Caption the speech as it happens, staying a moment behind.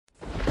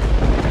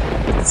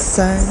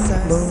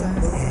Sun, moon,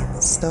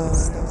 and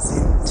stars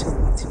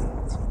intuitive.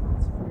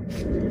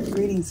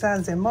 Greetings,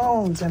 suns and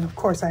moons, and of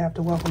course I have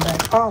to welcome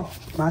back all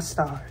my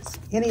stars.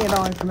 Any and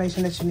all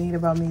information that you need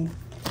about me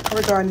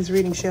regarding this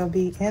reading shall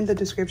be in the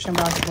description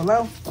box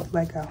below.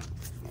 Let go.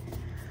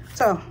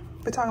 So,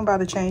 we're talking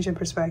about a change in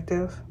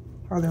perspective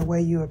or the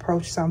way you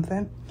approach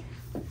something.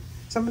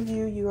 Some of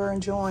you are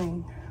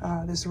enjoying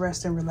this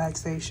rest and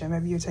relaxation.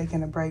 Maybe you're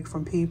taking a break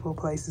from people,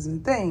 places,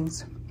 and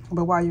things.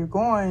 But while you're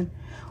going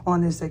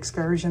on this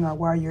excursion, or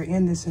while you're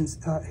in this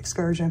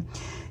excursion,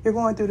 you're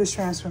going through this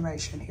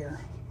transformation here,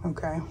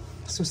 okay?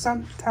 So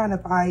some kind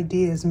of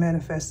idea is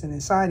manifesting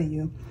inside of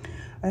you.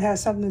 It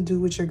has something to do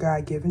with your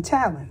God-given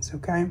talents,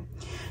 okay?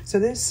 So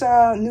this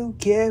new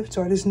gift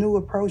or this new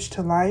approach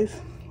to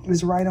life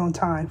is right on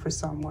time for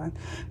someone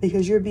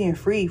because you're being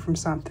freed from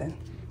something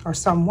or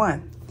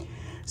someone.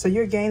 So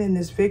you're gaining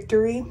this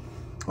victory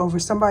over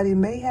somebody who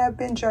may have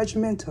been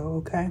judgmental,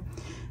 okay?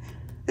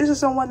 This is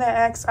someone that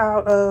acts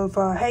out of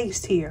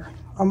haste here,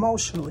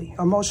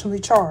 emotionally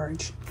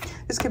charged.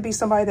 This could be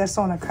somebody that's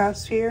on a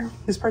cusp here.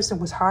 This person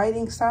was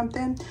hiding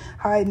something,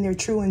 hiding their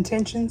true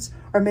intentions,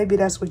 or maybe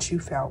that's what you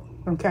felt,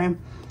 okay?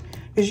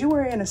 Because you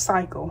were in a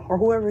cycle, or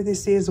whoever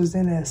this is was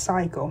in a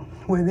cycle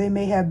where they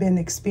may have been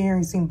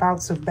experiencing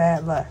bouts of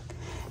bad luck.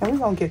 And we're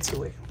going to get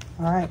to it,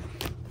 all right?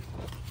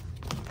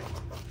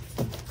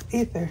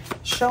 Ether,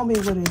 show me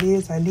what it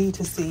is I need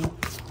to see.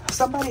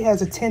 Somebody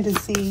has a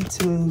tendency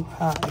to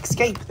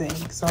escape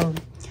things or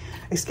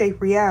escape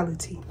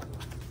reality.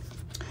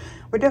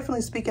 We're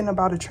definitely speaking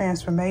about a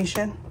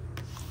transformation.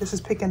 This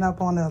is picking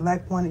up on the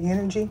elect one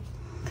energy.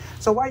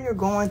 So while you're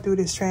going through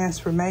this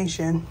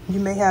transformation, you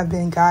may have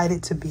been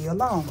guided to be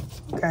alone,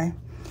 okay?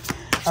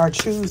 Or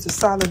choose the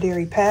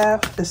solitary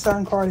path. The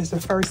Sun card is the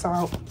first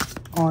out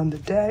on the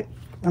deck,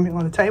 on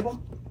the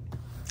table.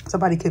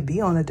 Somebody could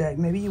be on the deck.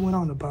 Maybe you went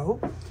on a boat.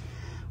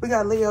 We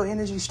got Leo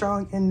energy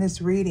strong in this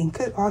reading.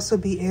 Could also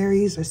be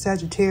Aries or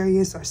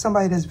Sagittarius or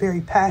somebody that's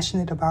very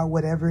passionate about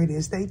whatever it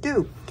is they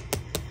do.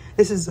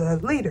 This is a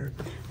leader.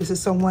 This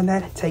is someone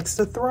that takes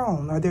the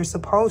throne, or they're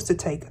supposed to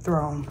take a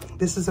throne.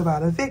 This is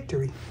about a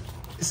victory.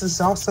 This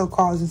is also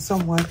causing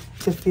someone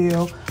to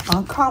feel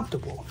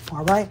uncomfortable,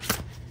 all right?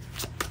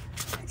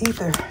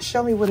 Ether,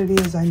 show me what it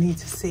is I need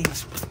to see.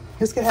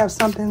 This could have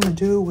something to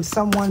do with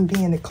someone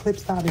being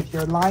eclipsed out of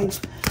your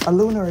life. A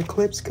lunar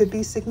eclipse could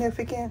be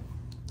significant.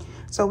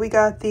 So we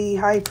got the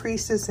High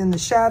Priestess in the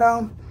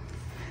shadow.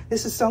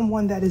 This is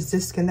someone that is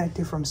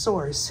disconnected from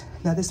source.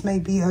 Now, this may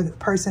be a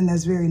person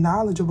that's very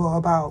knowledgeable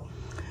about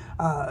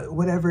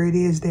whatever it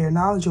is they're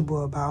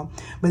knowledgeable about,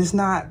 but it's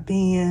not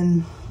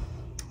being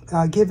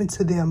given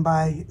to them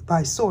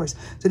by source.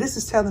 So this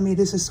is telling me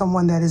this is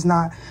someone that is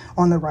not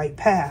on the right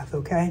path,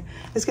 okay?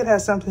 This could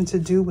have something to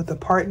do with a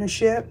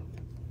partnership,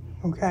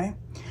 okay?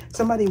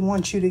 Somebody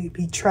wants you to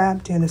be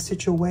trapped in a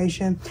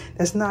situation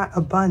that's not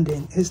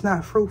abundant. It's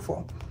not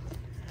fruitful.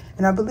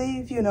 And I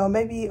believe, you know,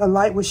 maybe a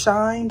light was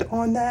shined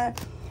on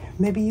that.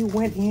 Maybe you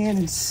went in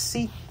and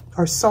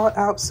sought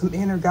out some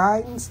inner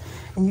guidance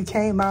and you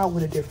came out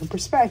with a different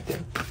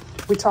perspective.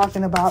 We're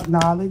talking about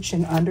knowledge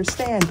and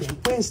understanding,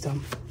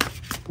 wisdom,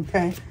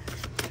 okay?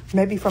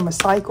 Maybe from a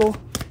cycle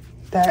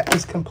that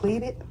is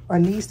completed or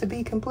needs to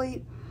be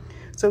complete.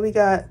 So we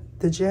got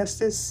the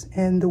Justice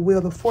and the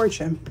Wheel of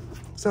Fortune.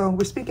 So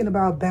we're speaking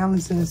about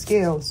balancing the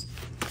scales.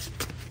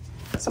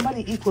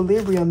 Somebody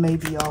equilibrium may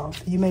be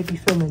off. You may be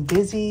feeling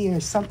dizzy or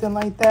something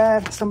like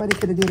that. Somebody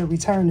could have did a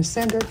return to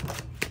sender.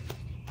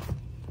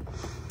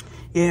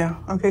 Yeah,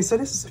 okay, so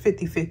this is a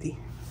 50-50.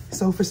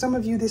 So for some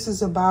of you, this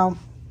is about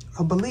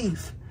a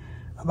belief,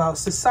 about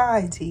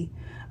society,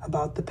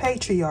 about the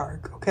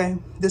patriarch, okay?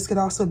 This could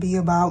also be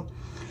about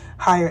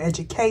higher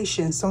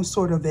education, some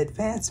sort of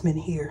advancement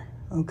here,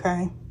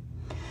 okay?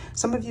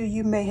 Some of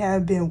you may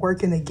have been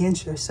working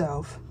against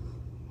yourself.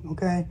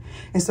 Okay,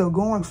 and so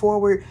going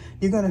forward,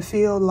 you're going to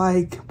feel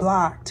like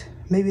blocked.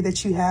 Maybe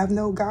that you have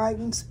no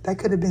guidance. That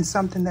could have been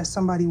something that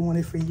somebody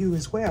wanted for you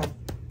as well,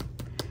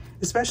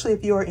 especially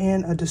if you're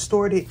in a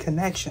distorted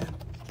connection.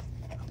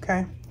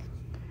 Okay,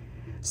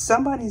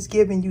 somebody's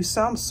giving you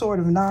some sort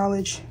of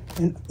knowledge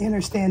and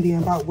understanding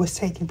about what's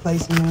taking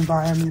place in the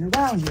environment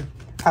around you.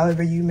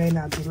 However, you may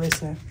not be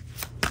listening.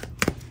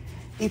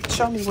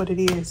 Show me what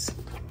it is.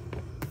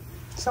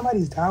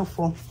 Somebody's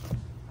doubtful.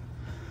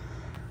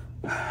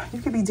 You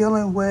could be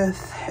dealing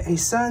with a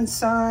sun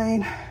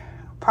sign,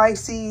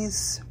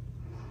 Pisces,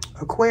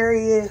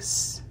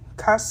 Aquarius,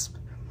 cusp,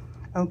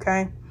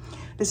 okay?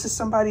 This is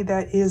somebody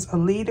that is a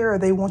leader, or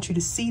they want you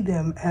to see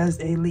them as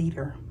a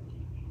leader.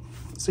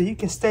 So you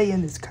can stay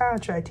in this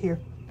contract here.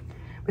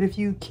 But if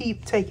you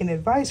keep taking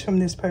advice from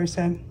this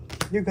person,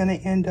 you're going to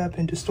end up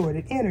in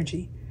distorted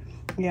energy.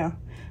 Yeah,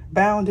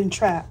 bound and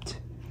trapped.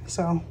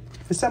 So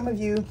for some of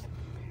you,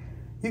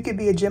 you could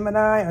be a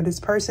Gemini, or this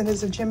person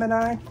is a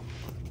Gemini.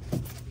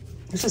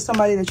 This is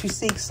somebody that you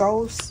seek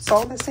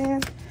solace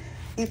in.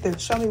 Ether,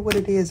 show me what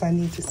it is I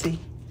need to see.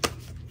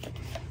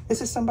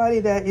 This is somebody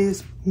that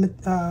is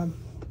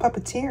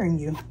puppeteering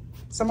you.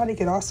 Somebody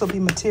could also be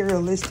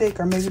materialistic,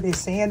 or maybe they're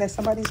saying that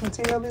somebody's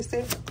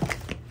materialistic.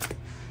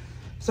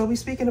 So we're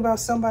speaking about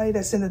somebody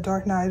that's in the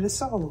dark night of the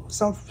soul.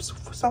 Some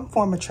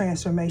form of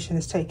transformation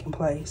is taking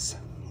place.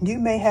 You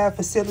may have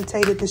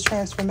facilitated this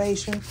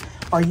transformation,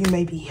 or you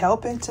may be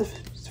helping to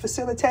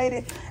facilitate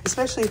it,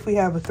 especially if we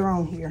have a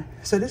throne here.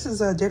 So this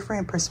is a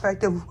different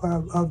perspective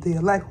of the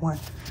elect one.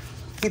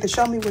 Either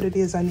show me what it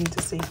is I need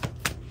to see.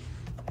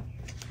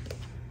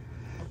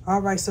 All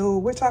right, so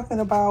we're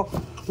talking about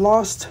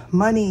lost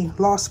money,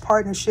 lost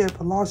partnership,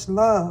 lost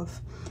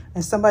love,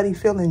 and somebody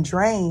feeling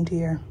drained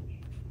here.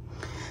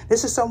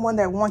 This is someone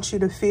that wants you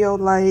to feel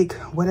like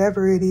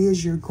whatever it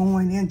is you're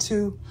going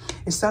into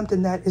is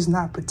something that is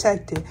not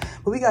protected.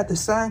 But we got the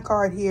Sun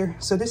card here,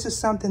 so this is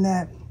something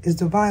that is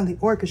divinely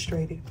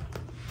orchestrated.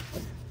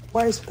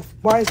 Why is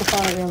the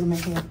fire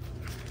element here?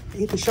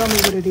 You can show me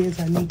what it is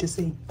I need to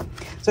see.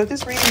 So if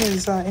this reading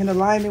is in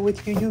alignment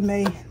with you, you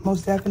may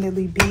most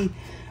definitely be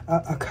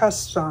a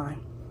cusp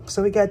sign.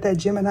 So we got that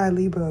Gemini,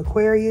 Libra,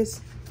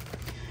 Aquarius.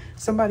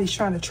 Somebody's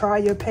trying to try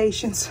your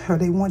patience, or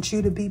they want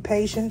you to be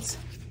patient.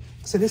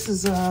 So this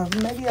is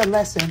maybe a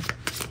lesson.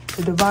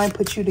 The divine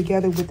put you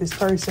together with this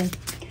person.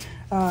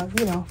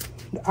 You know,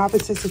 the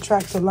opposites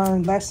attract to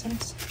learn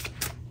lessons.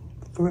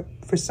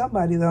 For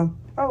somebody though,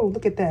 oh,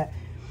 look at that.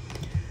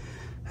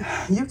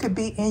 You could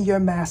be in your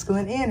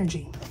masculine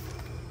energy.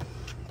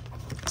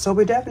 So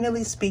we're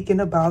definitely speaking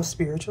about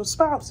spiritual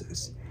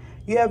spouses.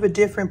 You have a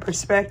different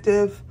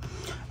perspective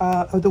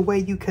of the way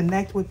you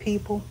connect with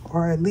people,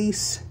 or at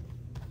least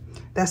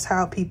that's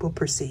how people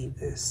perceive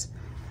this.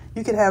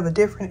 You could have a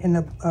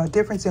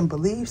difference in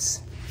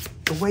beliefs,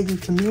 the way you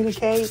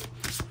communicate,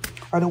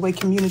 or the way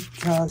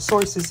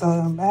sources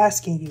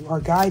asking you or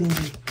guiding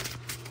you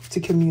to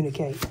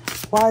communicate.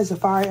 Why is the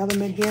fire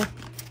element here?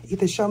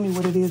 Either show me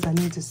what it is I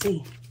need to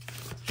see.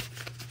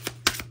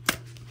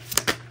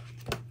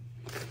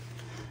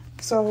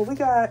 So we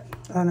got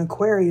an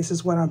Aquarius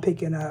is what I'm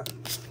picking up.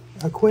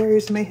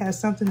 Aquarius may have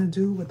something to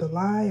do with a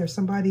lie, or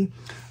somebody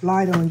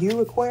lied on you,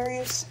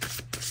 Aquarius.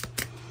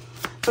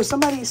 So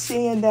somebody's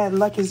seeing that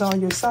luck is on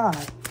your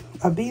side.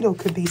 A beetle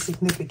could be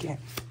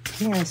significant.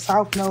 Here in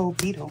South Node,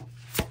 beetle.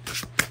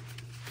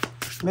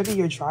 Maybe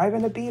you're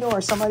driving a beetle, or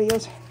somebody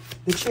else.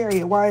 The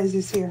Chariot, why is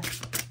this here?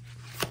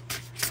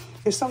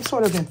 There's some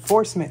sort of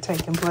enforcement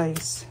taking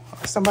place,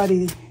 or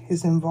somebody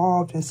is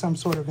involved in some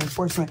sort of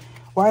enforcement.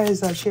 Why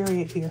is a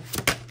Chariot here?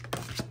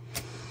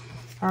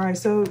 All right,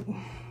 so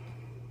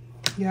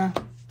yeah.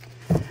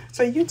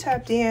 So you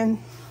tapped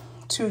in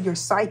to your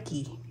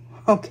psyche,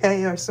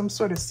 okay, or some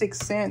sort of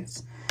sixth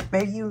sense.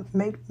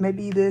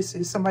 Maybe this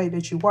is somebody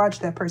that you watch.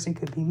 That person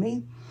could be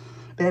me.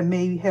 That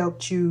may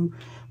help you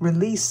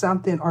release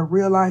something or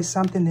realize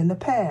something in the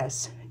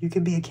past. You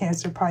could be a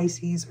Cancer,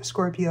 Pisces, or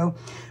Scorpio,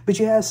 but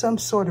you have some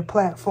sort of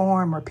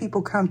platform, or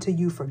people come to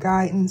you for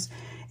guidance.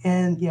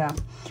 And yeah,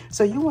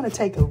 so you want to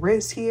take a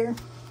risk here.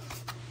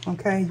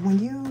 Okay, when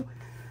you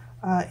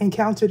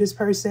encounter this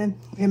person,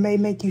 it may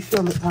make you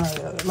feel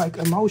like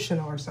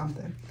emotional or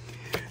something.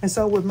 And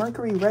so with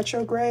Mercury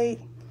retrograde,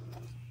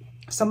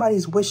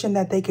 somebody's wishing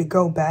that they could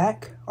go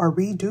back or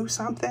redo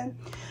something.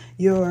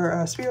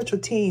 Your spiritual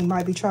team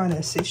might be trying to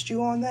assist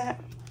you on that.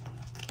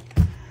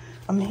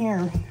 I'm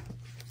hearing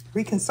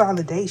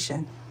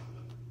reconsolidation.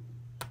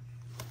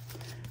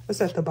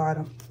 What's at the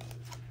bottom?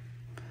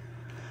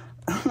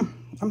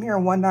 I'm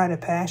hearing one night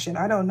of passion.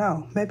 I don't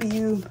know. Maybe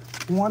you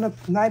want a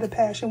night of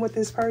passion with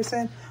this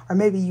person, or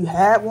maybe you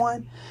had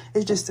one.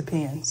 It just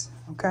depends,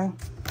 okay?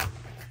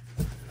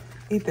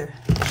 Either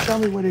show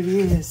me what it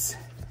is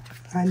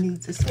I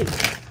need to see.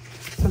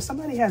 So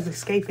somebody has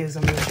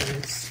escapism with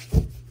this,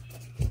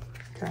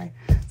 okay?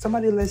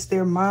 Somebody lets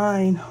their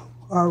mind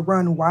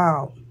run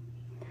wild.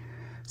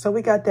 So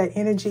we got that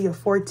energy of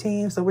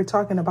 14. So we're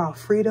talking about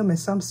freedom and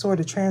some sort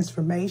of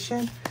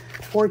transformation.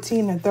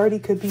 14 and 30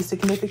 could be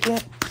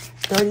significant.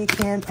 30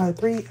 can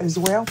 3 as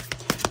well.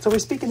 So we're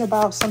speaking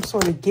about some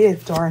sort of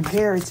gift or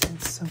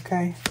inheritance,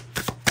 okay?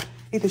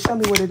 Either show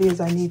me what it is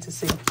I need to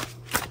see.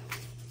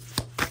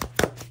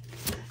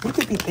 You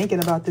could be thinking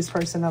about this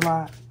person a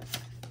lot.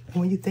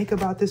 When you think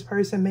about this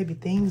person, maybe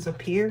things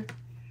appear.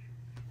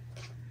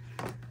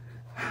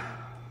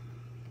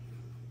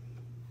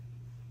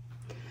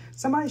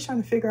 Somebody's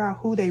trying to figure out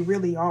who they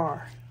really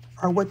are,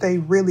 or what they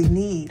really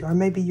need, or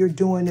maybe you're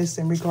doing this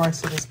in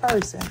regards to this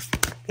person.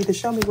 Either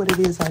show me what it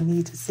is I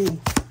need to see.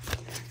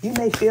 You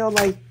may feel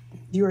like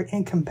you're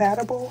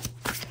incompatible,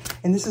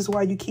 and this is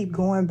why you keep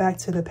going back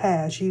to the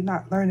past. You're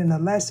not learning a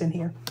lesson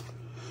here.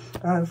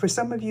 For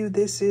some of you,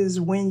 this is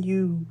when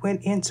you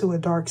went into a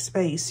dark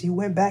space. You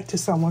went back to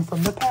someone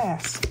from the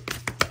past.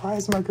 Why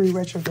is Mercury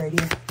retrograde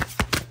here?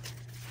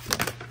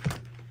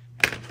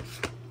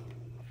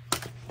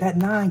 That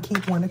 9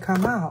 keep wanting to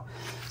come out.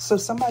 So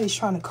somebody's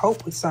trying to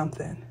cope with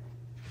something.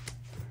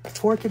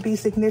 4 could be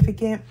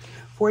significant.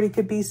 40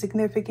 could be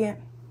significant.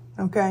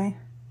 Okay.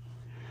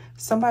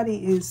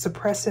 Somebody is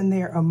suppressing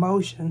their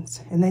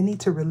emotions and they need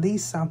to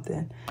release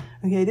something.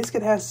 Okay. This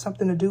could have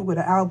something to do with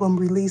an album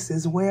release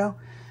as well.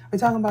 We're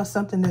talking about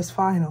something that's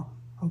final.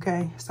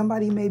 Okay.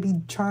 Somebody may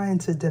be trying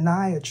to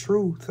deny a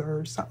truth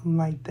or something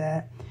like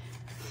that.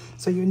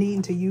 So you're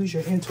needing to use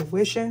your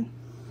intuition.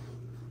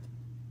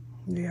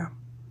 Yeah.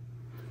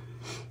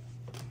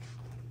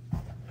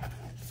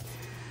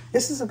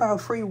 This is about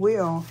free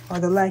will, or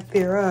the lack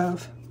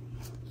thereof.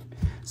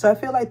 So I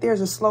feel like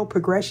there's a slow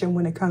progression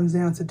when it comes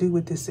down to do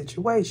with this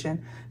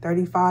situation.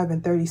 35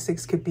 and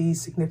 36 could be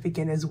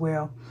significant as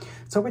well.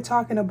 So we're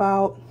talking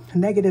about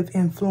negative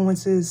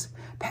influences,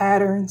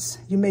 patterns.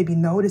 You may be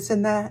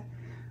noticing that,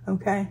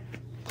 okay?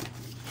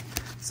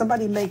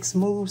 Somebody makes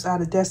moves out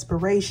of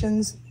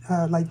desperations,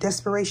 like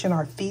desperation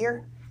or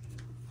fear.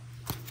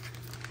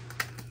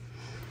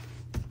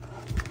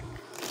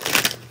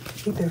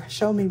 Either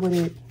show me what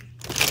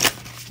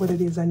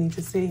it is I need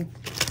to see.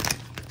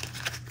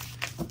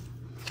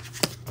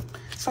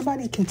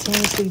 Somebody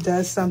continuously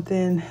does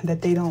something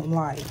that they don't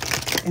like,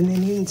 and they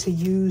need to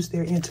use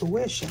their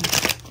intuition.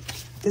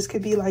 This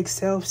could be like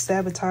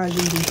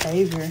self-sabotaging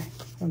behavior,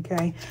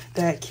 okay,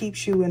 that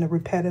keeps you in a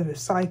repetitive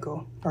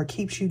cycle or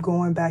keeps you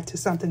going back to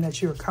something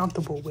that you're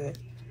comfortable with.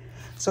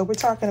 So we're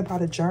talking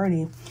about a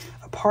journey.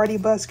 A party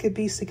bus could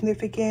be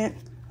significant,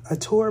 a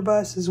tour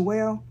bus as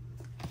well,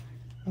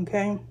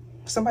 okay?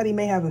 Somebody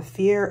may have a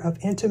fear of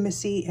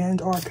intimacy and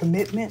or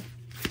commitment.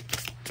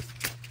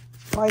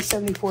 Why is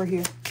 74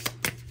 here?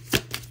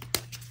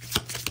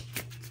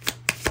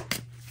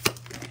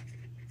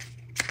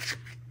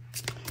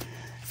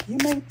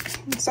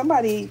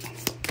 Somebody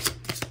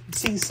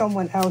sees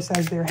someone else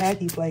as their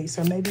happy place,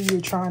 or maybe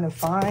you're trying to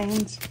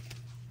find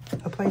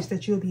a place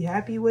that you'll be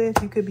happy with.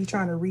 You could be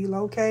trying to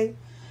relocate.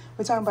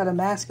 We're talking about a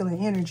masculine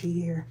energy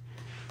here.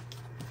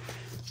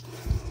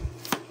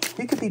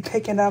 You could be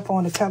picking up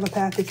on a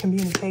telepathic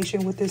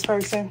communication with this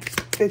person.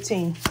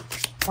 15.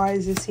 Why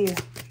is this here?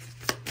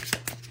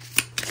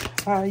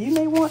 You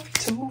may want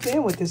to move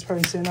in with this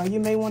person, or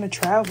you may want to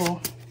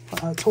travel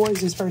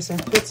towards this person.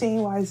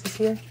 15. Why is this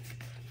here?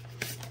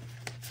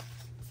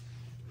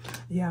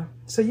 Yeah,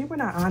 so you were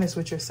not honest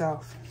with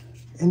yourself.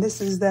 And this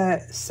is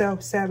that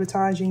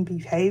self-sabotaging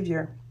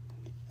behavior,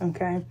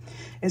 okay?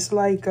 It's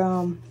like,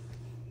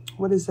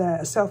 what is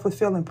that? A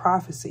self-fulfilling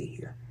prophecy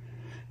here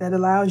that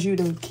allows you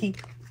to keep,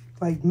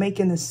 like,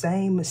 making the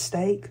same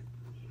mistake.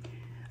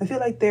 I feel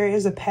like there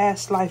is a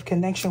past life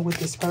connection with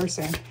this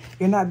person.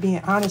 You're not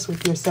being honest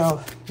with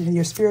yourself. And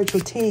your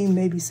spiritual team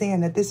may be saying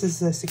that this is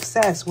a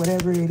success,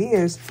 whatever it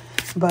is,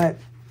 but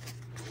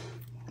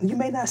you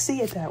may not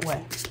see it that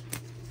way.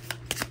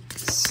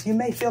 You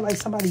may feel like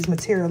somebody's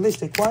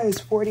materialistic. Why is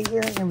 40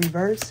 here in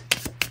reverse?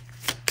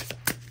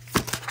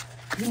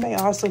 You may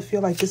also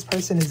feel like this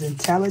person is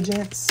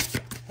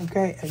intelligent.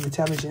 Okay,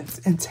 intelligent.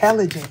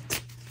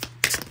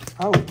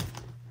 Oh,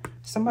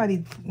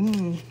 somebody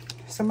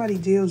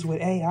deals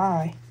with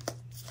AI.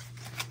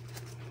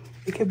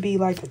 It could be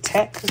like a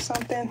tech or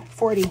something.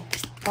 40.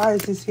 Why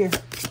is this here?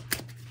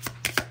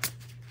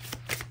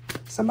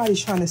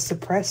 Somebody's trying to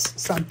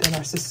suppress something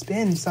or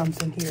suspend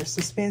something here.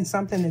 Suspend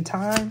something in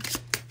time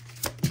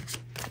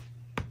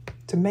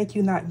to make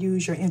you not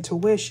use your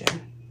intuition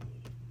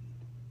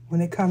when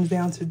it comes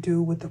down to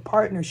do with the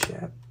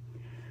partnership,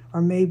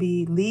 or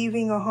maybe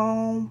leaving a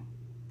home,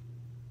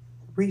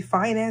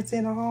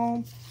 refinancing a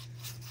home.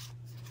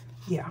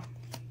 Yeah,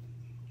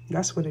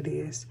 that's what it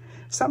is.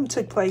 Something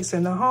took place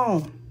in the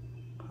home,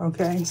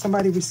 okay?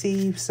 Somebody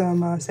received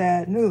some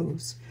sad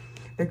news.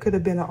 There could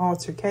have been an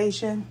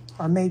altercation,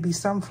 or maybe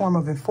some form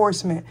of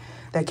enforcement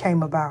that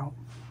came about.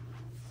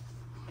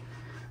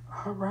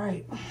 All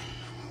right.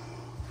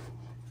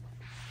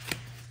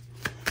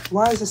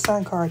 Why is the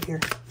Sun card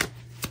here?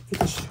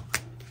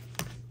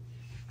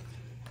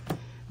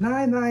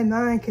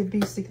 999 could be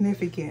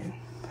significant.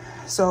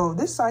 So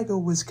this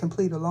cycle was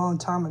complete a long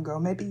time ago.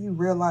 Maybe you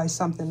realized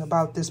something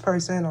about this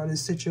person or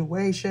this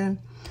situation,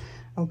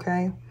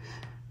 okay?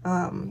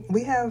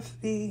 We have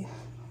the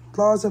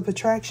laws of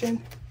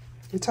attraction.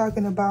 We're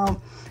talking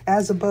about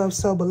as above,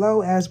 so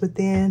below, as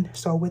within,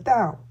 so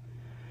without.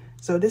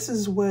 So this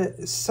is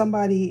what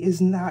somebody is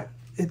not,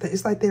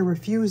 it's like they're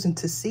refusing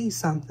to see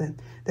something,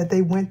 that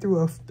they went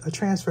through a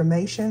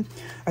transformation,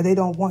 or they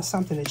don't want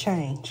something to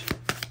change.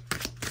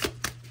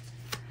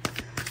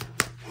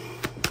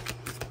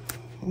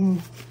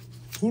 You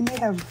may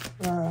have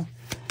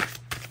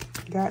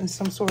gotten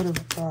some sort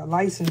of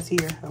license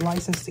here, a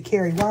license to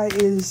carry. Why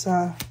is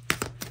the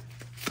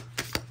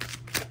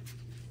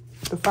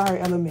fire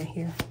element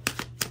here?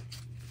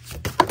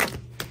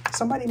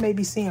 Somebody may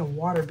be seeing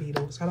water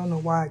beetles. I don't know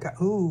why I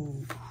got,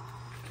 ooh,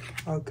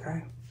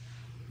 okay.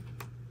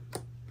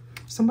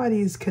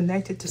 Somebody is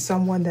connected to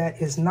someone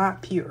that is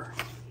not pure,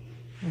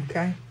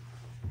 okay?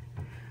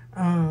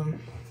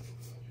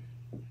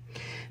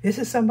 This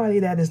is somebody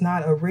that is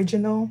not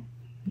original.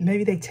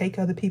 Maybe they take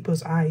other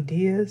people's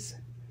ideas.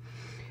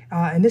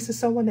 And this is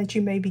someone that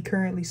you may be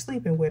currently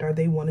sleeping with, or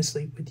they want to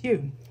sleep with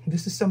you.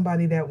 This is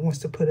somebody that wants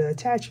to put an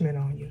attachment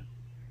on you.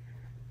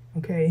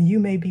 Okay, and you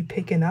may be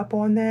picking up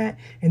on that,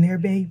 and there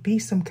may be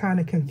some kind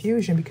of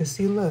confusion because,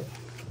 see, look.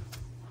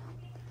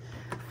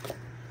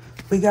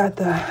 We got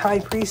the high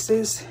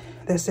priestess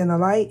that's in the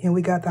light, and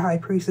we got the high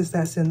priestess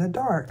that's in the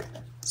dark.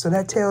 So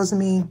that tells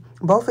me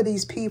both of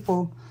these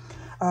people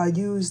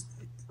used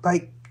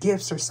like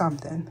gifts or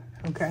something,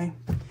 okay?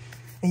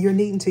 and you're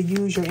needing to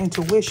use your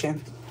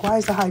intuition. Why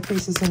is the High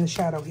Priestess in the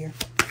shadow here?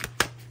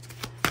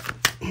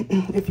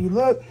 If you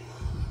look,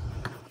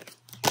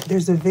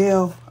 there's a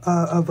veil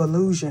of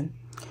illusion.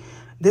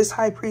 This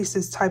High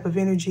Priestess type of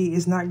energy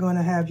is not going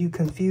to have you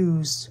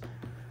confused,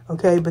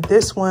 okay? But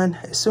this one,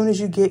 as soon as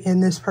you get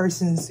in this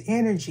person's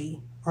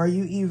energy, or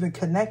you even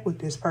connect with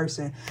this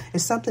person,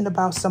 it's something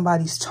about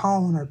somebody's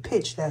tone or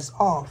pitch that's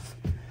off.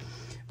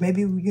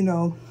 Maybe, you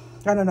know,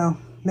 I don't know,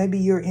 maybe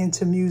you're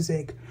into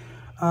music,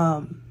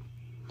 and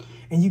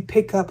you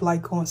pick up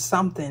like on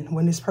something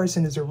when this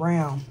person is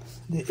around.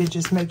 It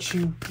just makes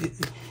you,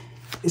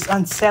 it's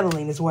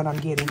unsettling is what I'm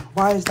getting.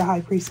 Why is the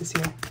High Priestess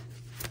here?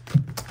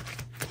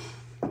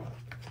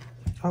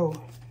 Oh,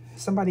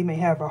 somebody may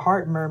have a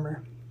heart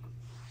murmur.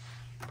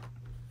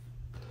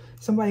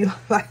 Somebody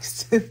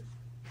likes to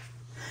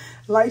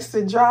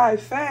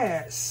drive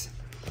fast.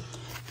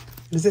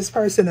 Is this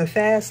person a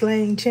fast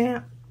lane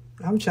champ?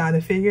 I'm trying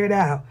to figure it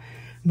out.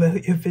 But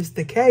if it's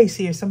the case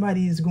here,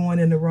 somebody is going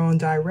in the wrong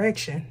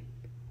direction.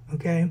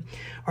 Okay.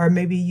 Or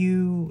maybe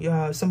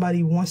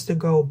somebody wants to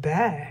go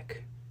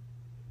back.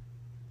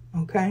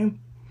 Okay.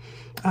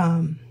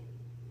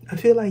 I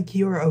feel like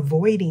you're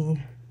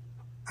avoiding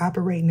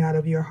operating out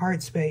of your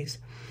heart space.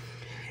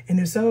 And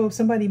if so,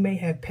 somebody may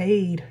have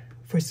paid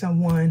for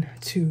someone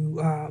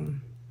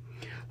to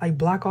like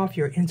block off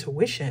your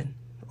intuition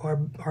or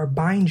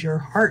bind your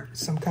heart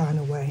some kind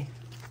of way.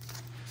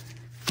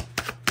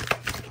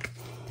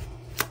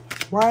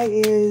 Why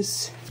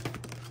is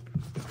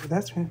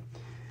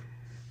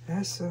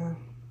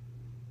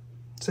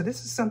so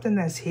this is something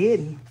that's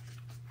hidden.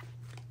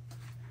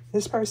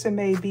 This person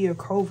may be a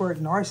covert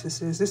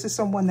narcissist. This is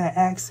someone that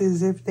acts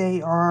as if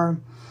they are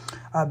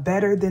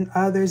better than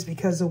others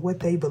because of what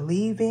they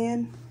believe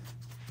in.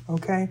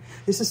 Okay,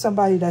 this is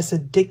somebody that's a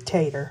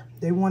dictator.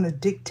 They want to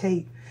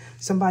dictate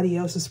somebody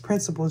else's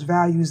principles,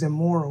 values, and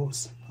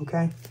morals.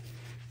 Okay,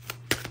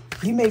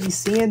 you may be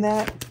seeing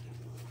that,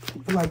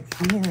 like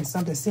I'm hearing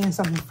something, seeing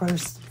something for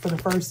the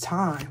first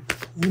time.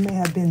 You may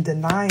have been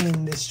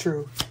denying this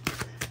truth.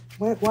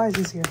 Why is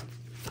this here?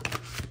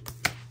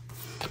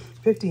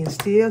 50 and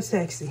still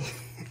sexy.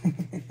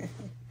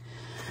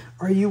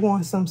 Or you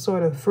want some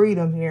sort of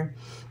freedom here.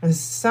 And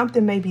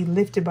something may be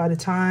lifted by the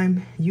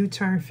time you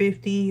turn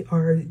 50,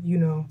 or, you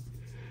know,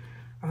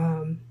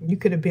 you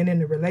could have been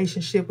in a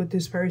relationship with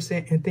this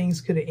person and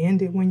things could have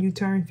ended when you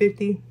turn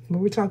 50. But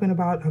we're talking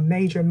about a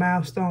major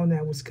milestone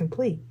that was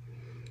complete.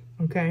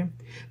 Okay.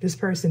 This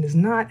person is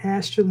not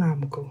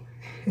astronomical.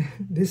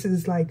 This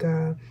is like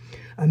a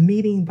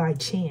meeting by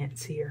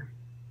chance here.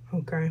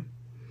 Okay.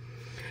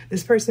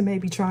 This person may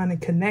be trying to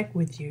connect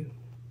with you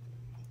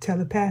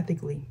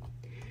telepathically.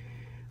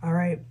 All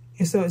right.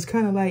 And so it's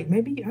kind of like,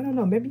 maybe, I don't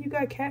know, maybe you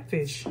got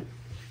catfish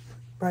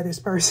by this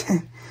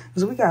person.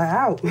 Because we got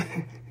out.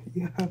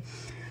 Yeah.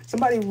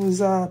 Somebody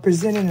was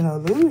presenting an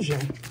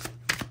illusion.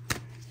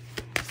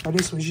 Or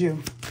this was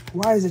you.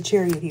 Why is a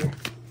Chariot here?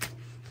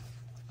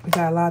 We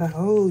got a lot of,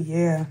 oh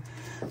yeah.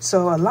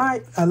 So a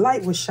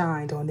light was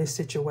shined on this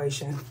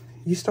situation.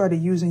 You started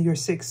using your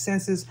sixth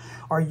senses,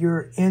 or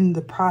you're in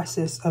the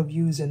process of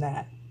using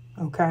that.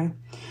 Okay.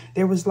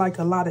 There was like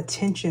a lot of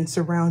tension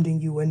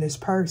surrounding you and this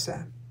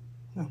person.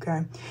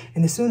 Okay.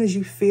 And as soon as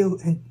you feel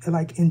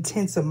like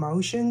intense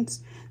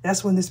emotions,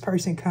 that's when this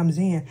person comes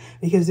in,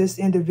 because this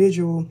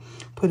individual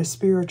put a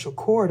spiritual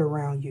cord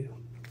around you.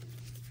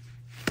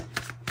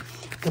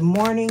 The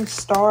morning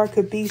star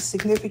could be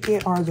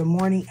significant, or the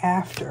morning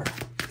after.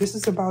 This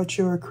is about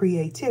your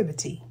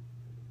creativity.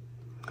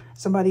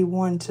 Somebody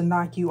wanted to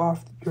knock you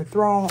off your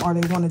throne, or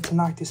they wanted to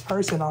knock this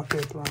person off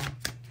their throne.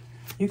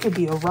 You could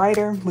be a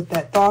writer with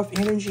that thought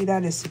energy.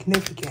 That is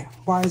significant.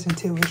 Why is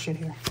intuition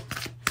here?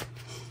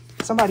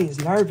 Somebody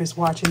is nervous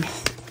watching.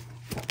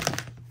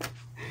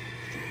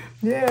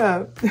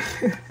 Yeah.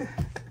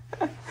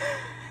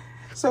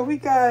 So we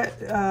got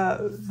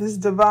this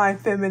divine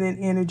feminine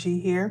energy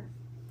here.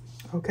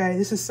 Okay,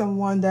 this is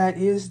someone that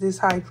is this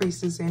High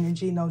Priestess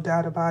energy, no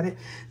doubt about it.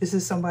 This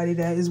is somebody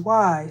that is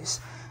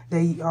wise.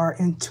 They are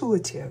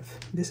intuitive.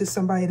 This is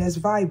somebody that's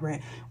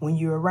vibrant. When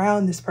you're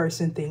around this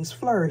person, things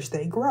flourish,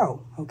 they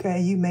grow. Okay,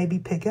 you may be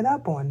picking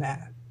up on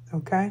that.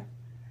 Okay,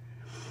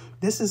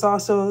 this is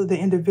also the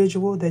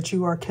individual that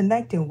you are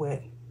connecting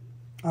with,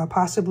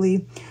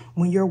 possibly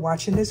when you're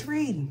watching this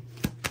reading.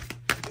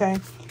 Okay,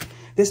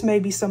 this may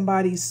be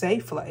somebody's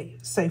safe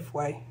place.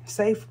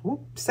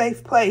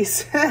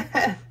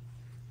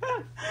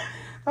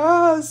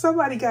 Oh,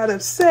 somebody got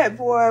upset,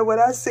 boy, when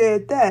I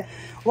said that.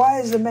 Why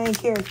is the main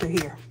character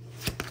here?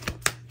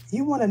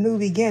 You want a new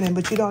beginning,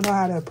 but you don't know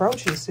how to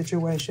approach this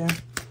situation.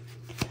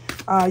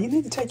 You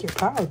need to take your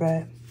power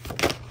back.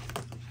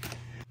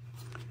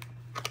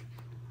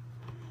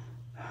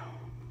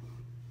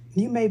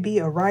 You may be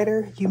a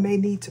writer. You may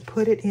need to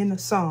put it in a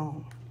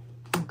song.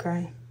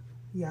 Okay?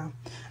 Yeah.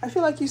 I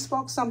feel like you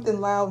spoke something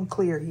loud and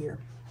clear here.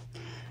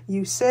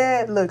 You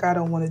said, look, I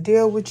don't want to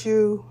deal with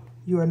you.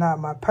 You are not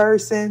my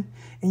person.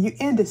 And you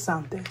ended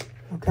something.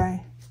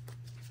 Okay?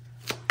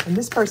 And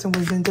this person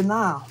was in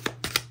denial.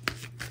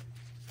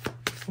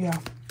 Yeah.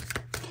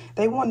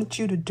 They wanted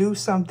you to do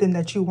something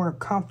that you weren't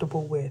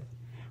comfortable with,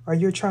 or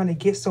you're trying to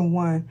get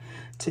someone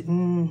to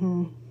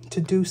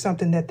do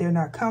something that they're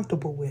not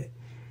comfortable with.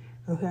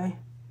 Okay,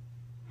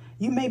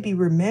 you may be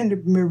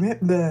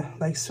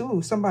like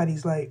Sue.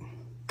 Somebody's like,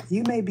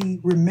 you may be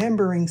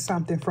remembering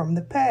something from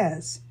the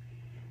past.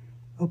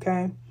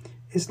 Okay,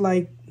 it's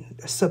like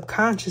a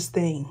subconscious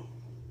thing.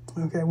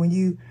 Okay, when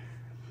you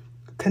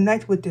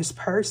connect with this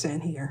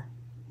person here,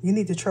 you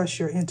need to trust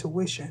your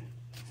intuition.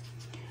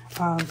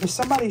 If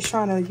somebody's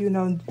trying to, you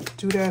know,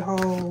 do that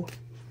whole,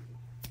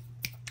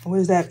 what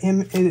is that,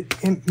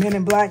 Men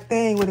in Black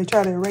thing where they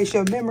try to erase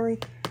your memory,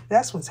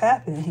 that's what's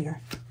happening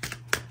here.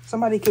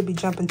 Somebody could be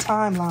jumping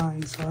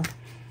timelines, or,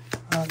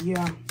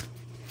 yeah.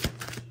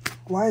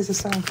 Why is the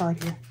Sun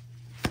card here?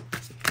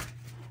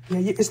 Yeah,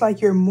 it's like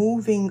you're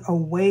moving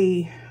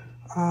away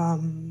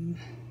from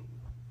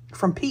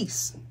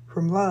peace,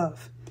 from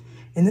love.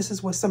 And this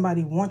is what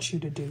somebody wants you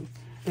to do.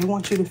 They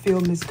want you to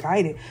feel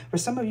misguided. For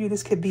some of you,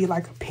 this could be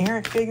like a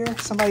parent figure,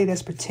 somebody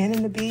that's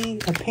pretending to be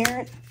a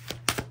parent.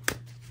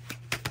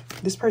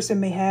 This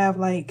person may have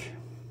like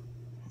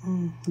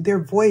their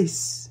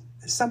voice.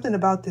 There's something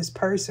about this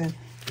person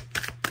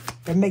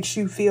that makes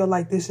you feel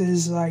like this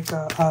is like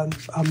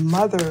a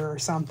mother or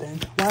something.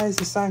 Why is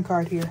the Sun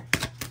card here?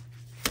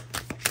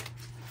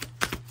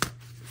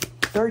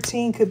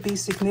 13 could be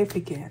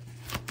significant.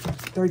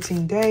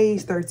 13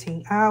 days,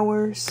 13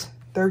 hours,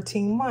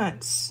 13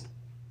 months.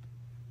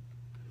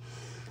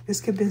 This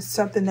could be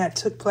something that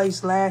took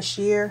place last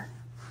year,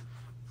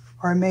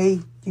 or may,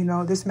 you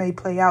know, this may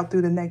play out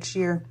through the next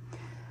year.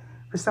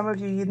 For some of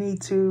you, you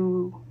need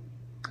to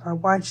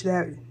watch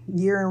that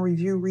year in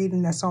review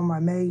reading that's on my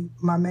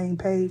main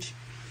page.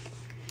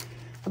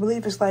 I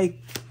believe it's like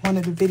one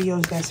of the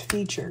videos that's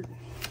featured.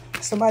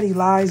 Somebody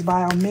lies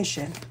by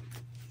omission,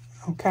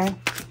 okay?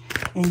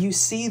 And you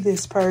see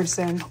this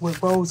person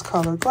with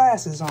rose-colored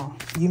glasses on.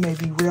 You may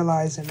be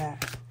realizing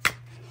that.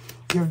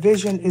 Your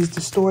vision is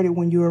distorted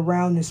when you're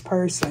around this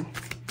person,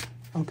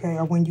 okay?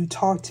 Or when you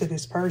talk to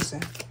this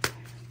person,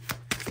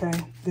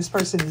 okay? This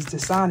person is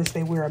dishonest.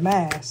 They wear a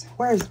mask.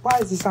 Why is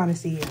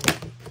dishonesty here?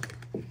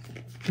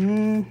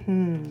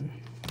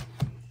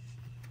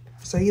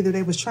 So either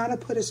they was trying to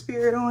put a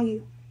spirit on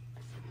you,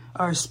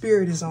 or a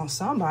spirit is on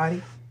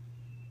somebody.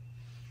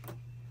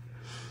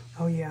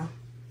 Oh, yeah.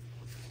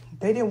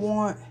 They didn't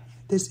want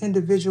this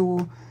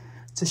individual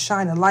to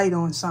shine a light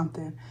on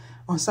something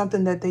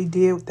that they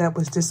did that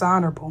was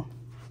dishonorable.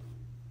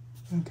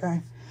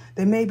 Okay.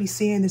 They may be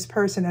seeing this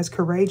person as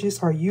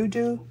courageous, or you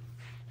do.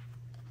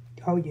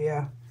 Oh,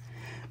 yeah.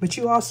 But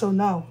you also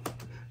know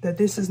that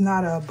this is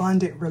not an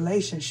abundant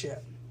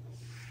relationship.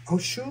 Oh,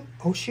 shoot.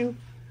 Oh, shoot.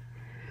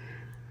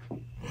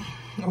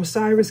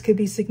 Osiris could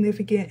be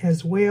significant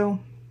as well.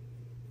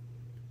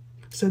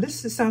 So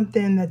this is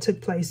something that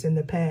took place in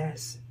the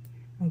past.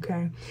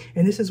 Okay.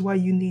 And this is why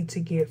you need to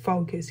get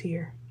focused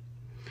here.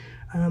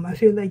 I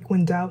feel like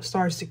when doubt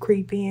starts to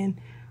creep in,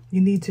 you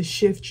need to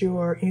shift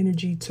your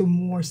energy to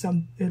more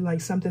something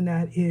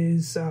that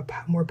is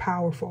more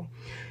powerful.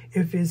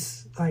 If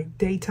it's like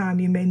daytime,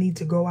 you may need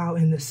to go out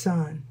in the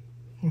sun.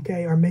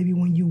 Okay. Or maybe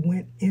when you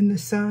went in the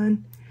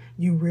sun,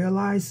 you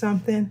realize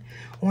something.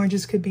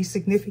 Oranges could be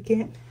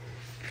significant.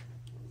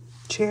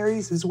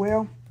 Cherries as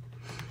well.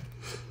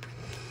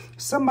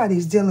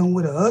 Somebody's dealing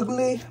with an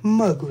ugly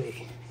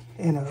muggly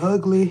and an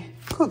ugly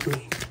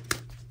cookie.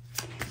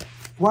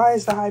 Why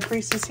is the High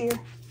Priestess here?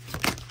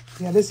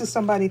 Yeah, this is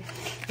somebody.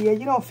 Yeah,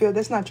 you don't feel,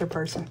 that's not your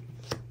person.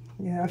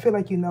 Yeah, I feel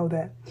like you know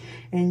that.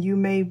 And you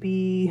may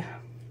be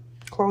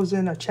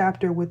closing a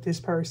chapter with this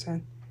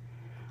person.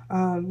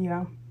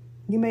 Yeah.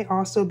 You may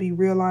also be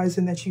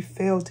realizing that you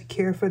failed to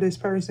care for this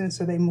person,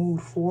 so they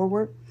moved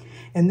forward.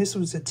 And this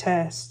was a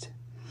test.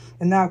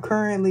 And now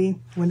currently,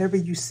 whenever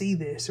you see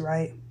this,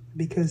 right,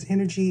 because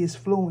energy is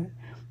fluent,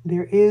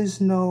 there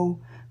is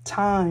no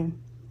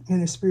time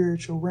in the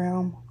spiritual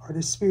realm or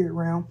the spirit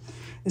realm.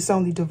 It's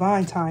only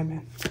divine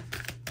timing.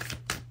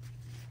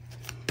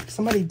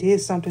 Somebody did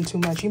something too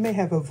much. You may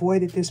have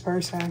avoided this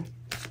person,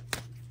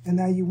 and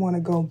now you want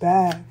to go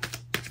back.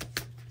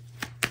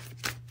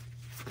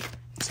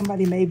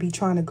 Somebody may be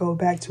trying to go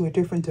back to a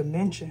different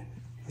dimension.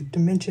 A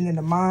dimension in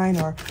the mind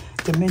or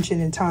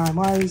dimension in time.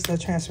 Why is that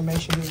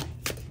transformation here?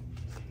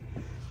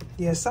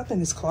 Yeah, something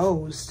is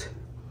closed.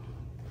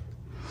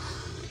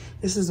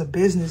 This is a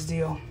business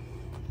deal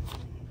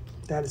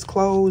that is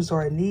closed,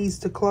 or it needs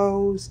to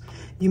close.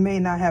 You may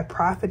not have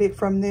profited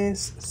from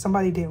this.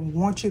 Somebody didn't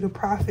want you to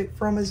profit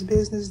from this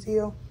business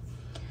deal.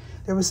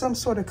 There was some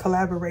sort of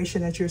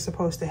collaboration that you're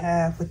supposed to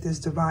have with this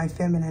divine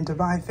feminine.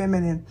 Divine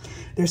feminine,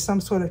 there's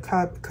some sort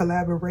of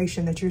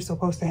collaboration that you're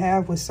supposed to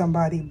have with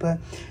somebody, but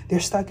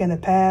they're stuck in the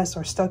past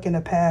or stuck in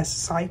a past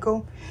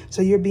cycle.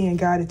 So you're being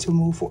guided to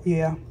move forward.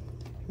 Yeah,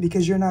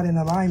 because you're not in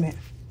alignment.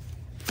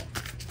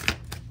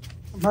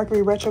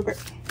 Mercury retrograde.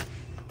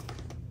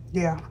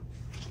 Yeah.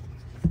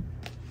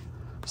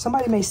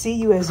 Somebody may see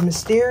you as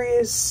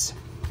mysterious.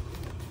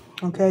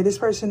 Okay, this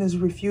person is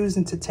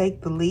refusing to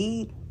take the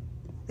lead.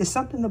 It's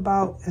something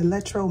about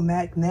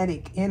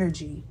electromagnetic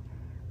energy.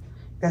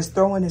 that's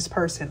throwing this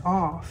person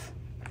off.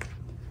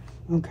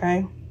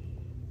 Okay.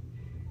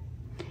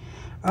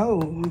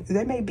 Oh,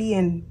 they may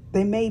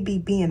be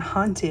being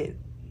hunted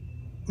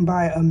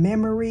by a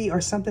memory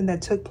or something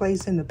that took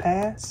place in the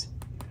past.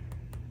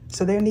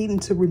 So they're needing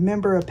to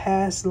remember a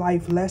past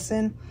life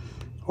lesson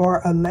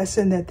or a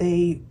lesson that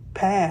they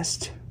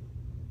passed.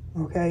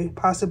 Okay,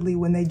 possibly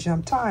when they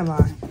jump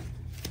timeline.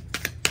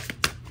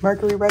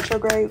 Mercury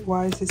retrograde,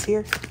 why is this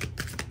here?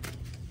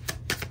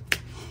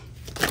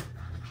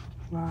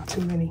 Wow,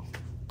 too many.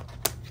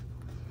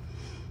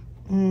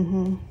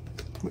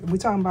 We're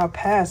talking about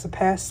a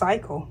past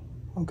cycle,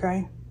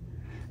 okay?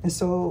 And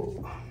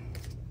so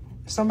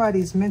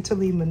somebody's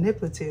mentally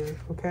manipulative,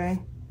 okay?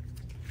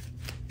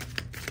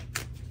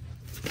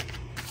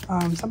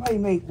 Somebody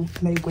may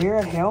wear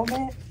a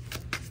helmet,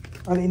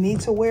 or they need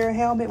to wear a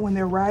helmet when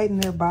they're riding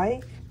their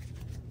bike.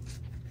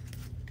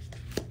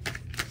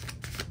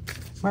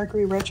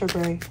 Mercury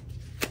retrograde.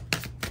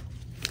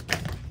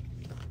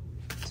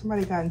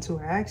 Somebody got into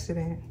an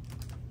accident.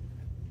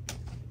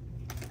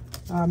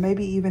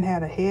 Maybe even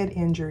had a head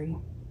injury.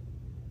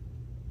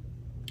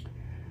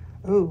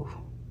 Ooh.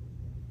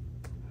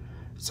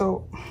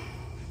 So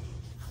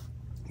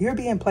you're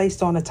being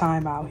placed on a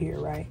timeout here,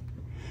 right?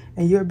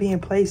 And you're being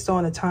placed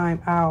on a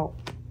timeout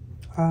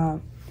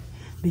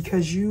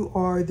because you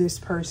are this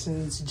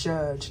person's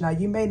judge. Now,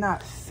 you may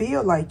not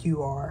feel like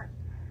you are,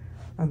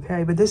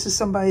 okay? But this is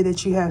somebody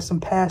that you have some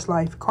past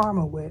life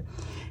karma with.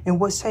 And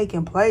what's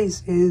taking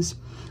place is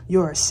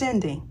you're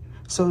ascending.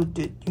 So,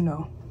 you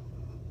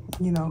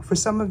know, for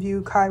some of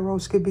you,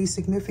 Kairos could be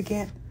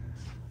significant,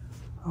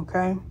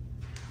 okay?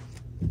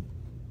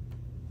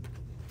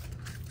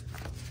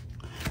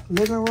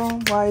 Living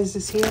room, why is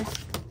this here?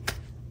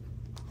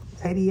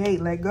 88,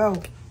 let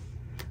go.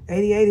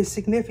 88 is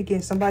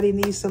significant. Somebody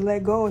needs to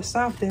let go of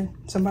something.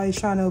 Somebody's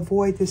trying to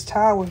avoid this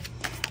tower,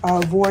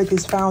 avoid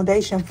this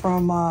foundation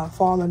from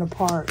falling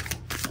apart.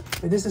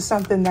 But this is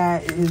something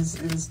that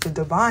is the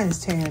divine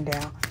is tearing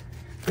down.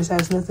 This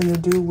has nothing to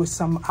do with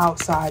some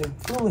outside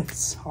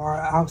influence or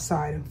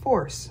outside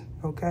force,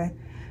 okay?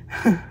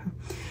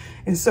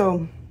 And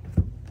so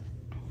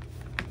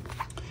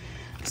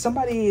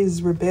somebody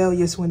is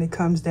rebellious when it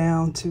comes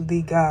down to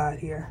the God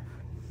here.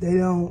 They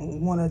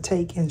don't want to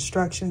take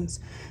instructions.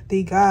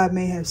 The God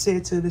may have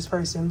said to this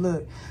person,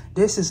 look,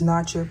 this is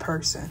not your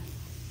person,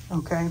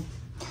 okay?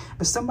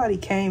 But somebody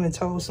came and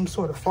told some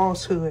sort of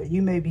falsehood.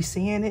 You may be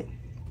seeing it.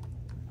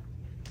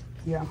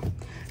 Yeah.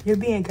 You're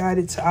being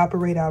guided to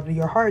operate out of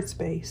your heart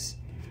space.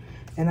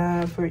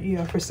 And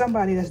for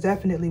somebody, that's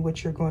definitely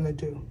what you're going to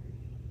do,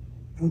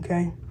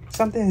 okay?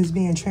 Something is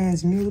being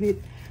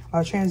transmuted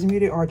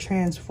or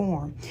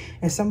transformed.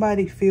 And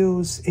somebody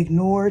feels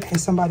ignored and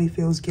somebody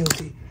feels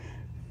guilty.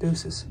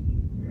 Deuces.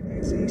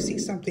 So you see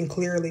something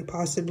clearly,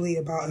 possibly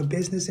about a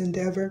business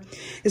endeavor.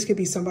 This could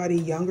be somebody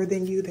younger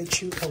than you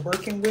that you are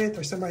working with,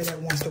 or somebody that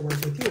wants to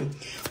work with you.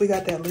 We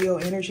got that Leo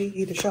energy.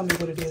 Either show me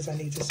what it is I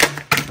need to see.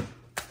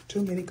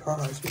 Too many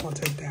cards. We're going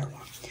to take that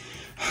one.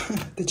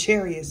 The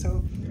Chariot.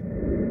 So